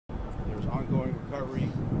ongoing recovery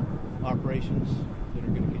operations that are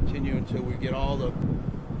going to continue until we get all the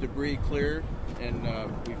debris cleared and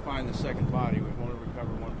we find the second body. We've only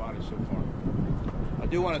recovered one body so far. I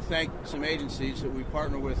do want to thank some agencies that we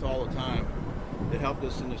partner with all the time that helped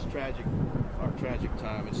us in this tragic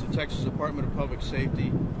time. It's the Texas Department of Public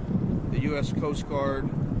Safety, the U.S. Coast Guard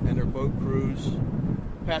and their boat crews,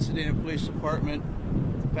 Pasadena Police Department,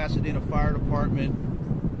 Pasadena Fire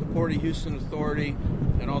Department, the Port of Houston Authority,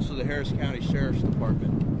 and also the Harris County Sheriff's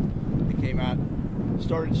Department. They came out,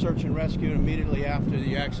 started search and rescue immediately after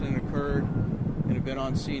the accident occurred, and have been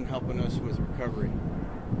on scene helping us with recovery.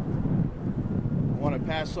 I want to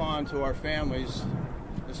pass on to our families,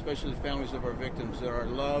 especially the families of our victims, that our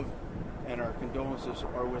love and our condolences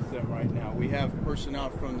are with them right now. We have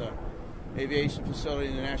personnel from the aviation facility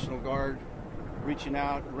and the National Guard reaching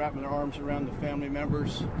out, wrapping their arms around the family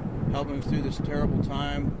members, helping them through this terrible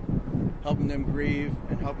time, helping them grieve,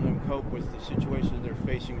 and helping them cope with the situation they're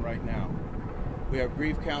facing right now. We have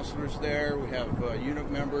grief counselors there, we have unit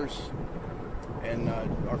members, and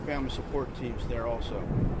our family support teams there also.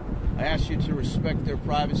 I ask you to respect their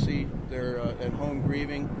privacy. They're at home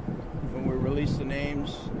grieving. When we release the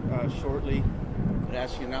names shortly, I'd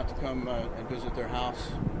ask you not to come and visit their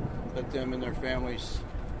house. Let them and their families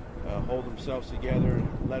hold themselves together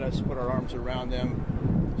and let us put our arms around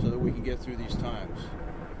them so that we can get through these times.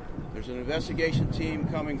 There's an investigation team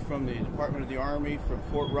coming from the Department of the Army from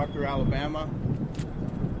Fort Rucker, Alabama.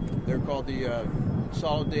 They're called the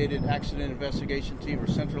Consolidated Accident Investigation Team, or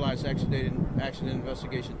Centralized Accident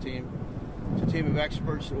Investigation Team. It's a team of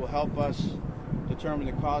experts that will help us determine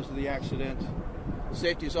the cause of the accident.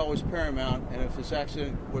 Safety is always paramount, and if this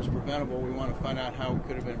accident was preventable, we want to find out how it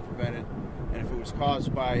could have been prevented. And if it was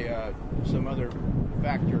caused by some other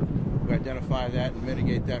factor, we identify that and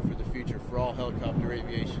mitigate that for the future for all helicopter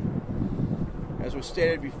aviation. As was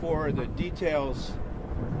stated before, the details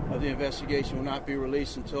of the investigation will not be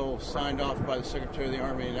released until signed off by the Secretary of the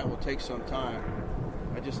Army, and that will take some time.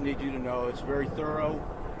 I just need you to know it's very thorough.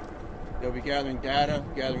 They'll be gathering data,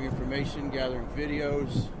 gathering information, gathering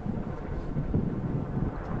videos,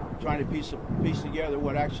 trying to piece together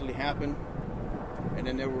what actually happened, and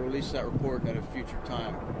then they will release that report at a future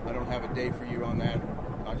time. I don't have a date for you on that.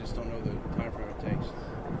 I just don't know the time frame it takes.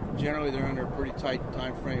 Generally, they're under a pretty tight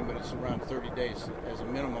time frame, but it's around 30 days as a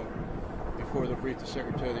minimum before they'll brief the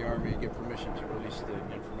Secretary of the Army and get permission to release the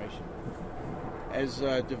information. As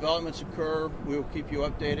developments occur, we will keep you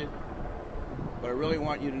updated, but I really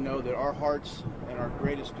want you to know that our hearts and our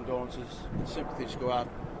greatest condolences and sympathies go out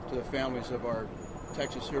to the families of our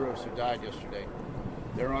Texas heroes who died yesterday.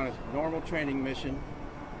 They're on a normal training mission,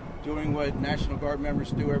 doing what National Guard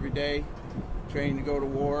members do every day, training to go to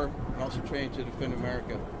war, and also training to defend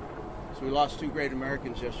America. So we lost two great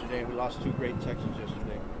Americans yesterday, and we lost two great Texans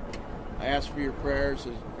yesterday. I ask for your prayers,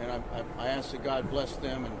 and I ask that God bless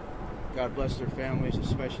them, and God bless their families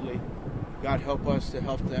especially. God help us to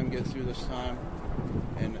help them get through this time,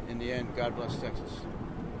 and in the end, God bless Texas.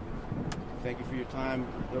 Thank you for your time.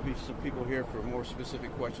 There'll be some people here for more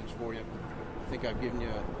specific questions for you. I think I've given you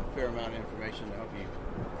a fair amount of information to help you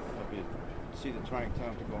see the trying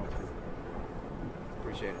times we're going through.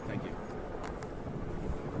 Appreciate it. Thank you.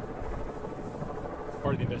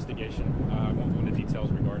 Part of the investigation. I won't go into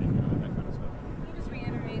details regarding that kind of stuff. Can you just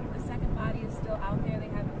reiterate, the second body is still out there? They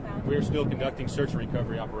haven't found it? We're still conducting search and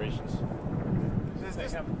recovery operations. They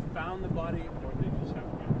haven't found the body, or they just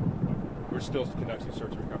haven't? We're still conducting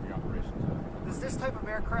search and recovery operations. Does this type of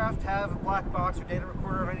aircraft have a black box or data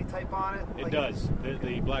recorder of any type on it? It does.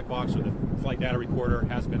 The black box or the flight data recorder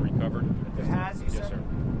has been recovered. It has, you said? Yes, sir.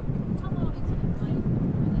 How long into the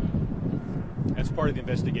flight? As part of the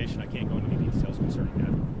investigation, I can't go into any details concerning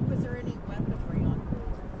that. Was there any weaponry on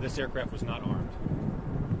board? This aircraft was not armed.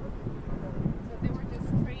 So they were just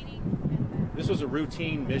training and then... This was a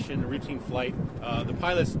routine mission, a routine flight. The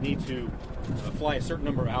pilots need to fly a certain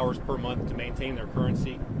number of hours per month to maintain their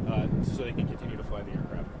currency so they can continue to fly the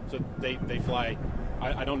aircraft. So they fly,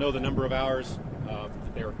 I don't know the number of hours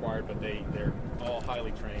that they required, but they're all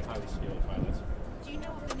highly trained, highly skilled pilots. Do you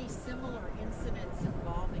know of any similar incidents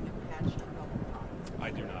involving Apache helicopters?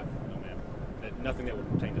 I do not, no ma'am. Nothing that would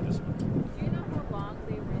pertain to this one. Do you know how long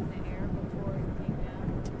they were in the air before it came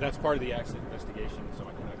down? That's part of the accident investigation, so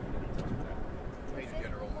I cannot go into details with that. Major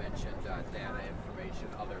General mentioned data information,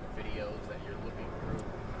 other videos that you're looking through.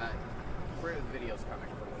 Where are the videos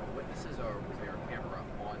coming from? From witnesses, or was there a camera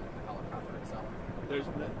on the helicopter itself?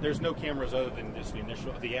 There's no cameras other than just the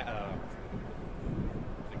initial.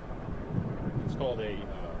 It's called a.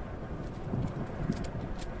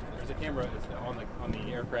 There's a camera on the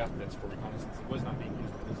aircraft that's for reconnaissance. It was not being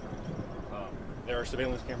used for this time. There are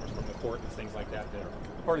surveillance cameras from the port and things like that that are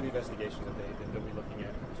part of the investigation that they'll be looking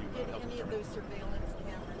at to Did help any of determine. those surveillance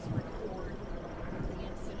cameras record the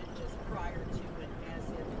incident just prior to and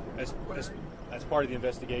as it As part of the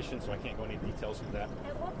investigation, so I can't go into details of that.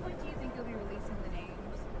 At what point do you think you'll be releasing the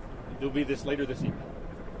names? There'll be this later this evening.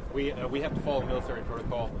 We have to follow military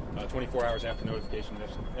protocol 24 hours after notification of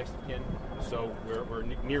next of kin. So we're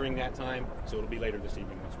nearing that time. So it'll be later this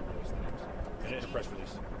evening once we release the names and in a press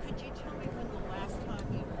release. Could you tell me when the last time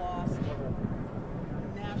you lost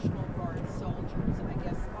National Guard soldiers, I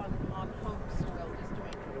guess, on home soil just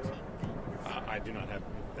doing routine things? I do not have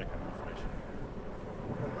that kind of information.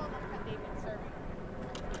 Have they been serving?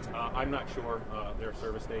 I'm not sure their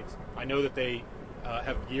service dates. I know that they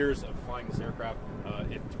have years of flying this aircraft.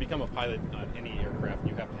 To become a pilot on any aircraft,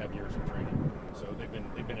 you have to have years of training. So they've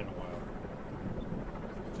been in a while.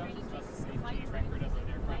 Training just flight record of an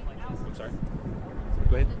aircraft like this? I'm sorry.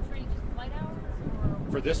 Go ahead. The training just flight hours?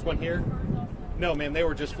 Or For this one here? hours also? No, ma'am. They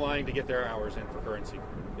were just flying to get their hours in for currency.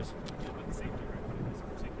 Yes. What the safety record of this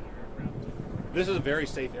particular aircraft? This is a very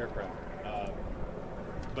safe aircraft,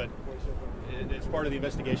 but it's part of the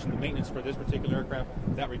investigation. The maintenance for this particular aircraft,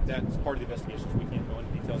 that's part of the investigation. So we can't go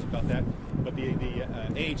into details about that. But the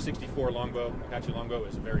AH-64 Longbow, Apache Longbow,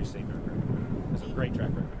 is a very safe aircraft. It's a great track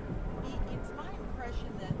record. It's my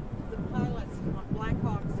impression that the pilots on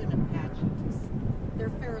Blackhawks and Apaches,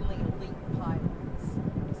 they're fairly elite pilots,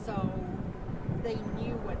 so they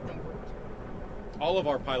knew what they were doing. All of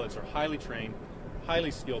our pilots are highly trained,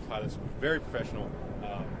 highly skilled pilots, very professional.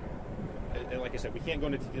 And like I said, we can't go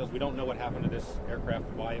into details. We don't know what happened to this aircraft,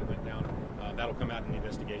 why it went down. That'll come out in the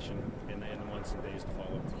investigation in the months and days to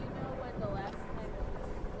follow. Do you know when the last time it was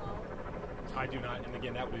flown? I do not, and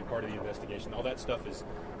again, that would be part of the investigation. All that stuff is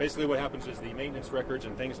basically what happens is the maintenance records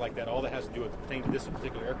and things like that. All that has to do with pertaining to this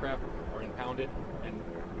particular aircraft are impounded and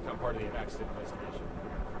become part of the accident investigation.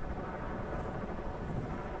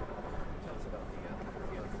 Tell us about the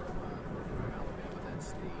video from Alabama.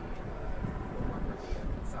 That's the former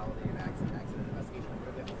Consolidated Accident Investigation.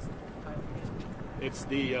 What are the time again? It's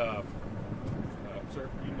the sir,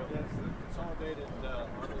 you know. Yes, the Consolidated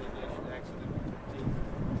Army Aviation Accident Team,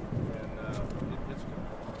 and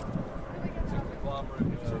it's a conglomerate.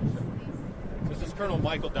 This is Colonel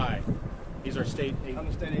Michael Dye. He's our state. I'm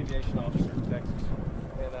the state aviation officer in Texas,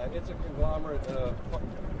 and it's a conglomerate of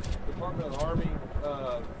Department of the Army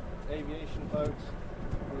aviation folks,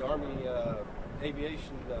 the Army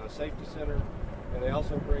Aviation Safety Center, and they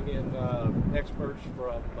also bring in experts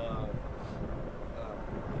from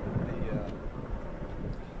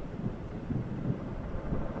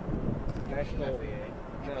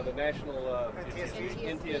the national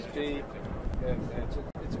NTSB, and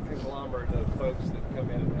it's a conglomerate of folks that come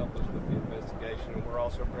in and help us with the investigation. And we're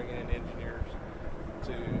also bringing in engineers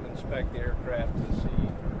to inspect the aircraft to see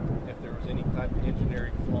if there was any type of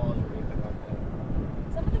engineering flaws or anything like that.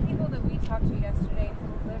 Some of the people that we talked to yesterday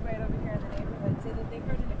who live right over here in the neighborhood say that they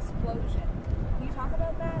heard an explosion. Can you talk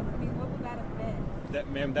about that? I mean, what would that have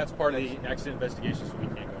been? Ma'am, that's part of the accident investigation, so we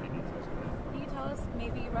can't go into details of that. Can you tell us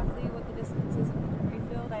maybe roughly what the distance is of the debris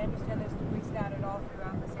field? I understand there's debris scattered all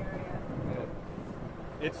throughout this area.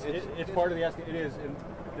 It's part of the accident. It is in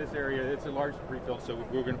this area. It's a large debris field, so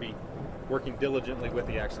we're going to be working diligently with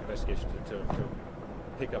the accident investigation to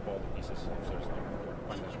pick up all the pieces, so to speak.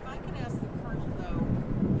 If I could ask the colonel, though,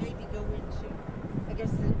 maybe go into, I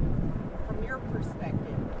guess, from your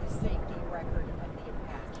perspective, the safety record of the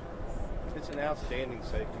Apaches. It's an outstanding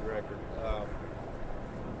safety record.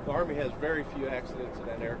 The Army has very few accidents in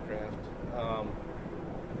that aircraft,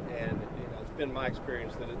 and it's been my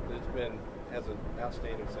experience that it's has an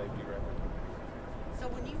outstanding safety record.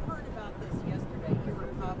 So when you heard about this yesterday, you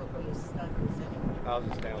were probably as stunned as anyone. I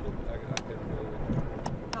was astounded. I couldn't believe it.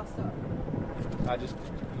 How so?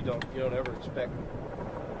 You don't ever expect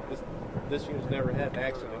this unit's never had an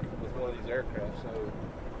accident with one of these aircraft, so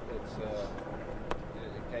it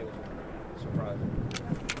came as a surprise.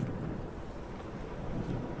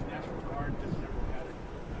 National Guard has never had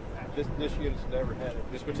it. This unit's never had it.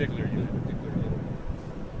 This particular unit.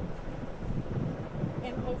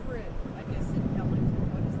 And over it, I guess in Ellington,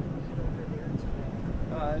 what is the mood over there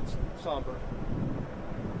today? It's somber.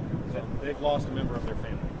 They've lost a member of their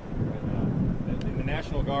family. In the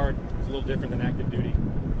National Guard, it's a little different than active duty.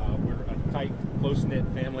 We're a tight, close-knit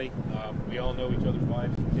family. We all know each other's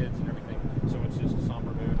wives and kids and everything, so it's just a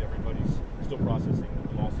somber mood. Everybody's still processing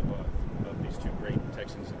the loss of these two great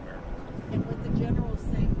Texans and Americans. And with the general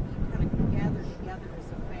saying you kind of gather together as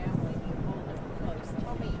a family, you hold it close.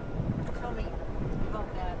 Tell me how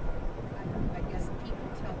that, I guess, people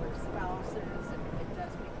tell their spouses, and it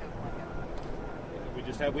does become like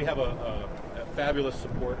a... We have a fabulous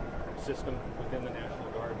support system within the National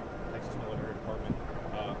Guard, Texas Military Department,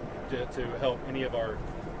 to help any of our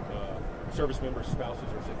service members, spouses,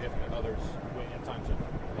 or significant others in times of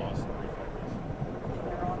loss and grief like this.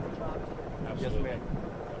 They're on the job. Absolutely. Yes, ma'am.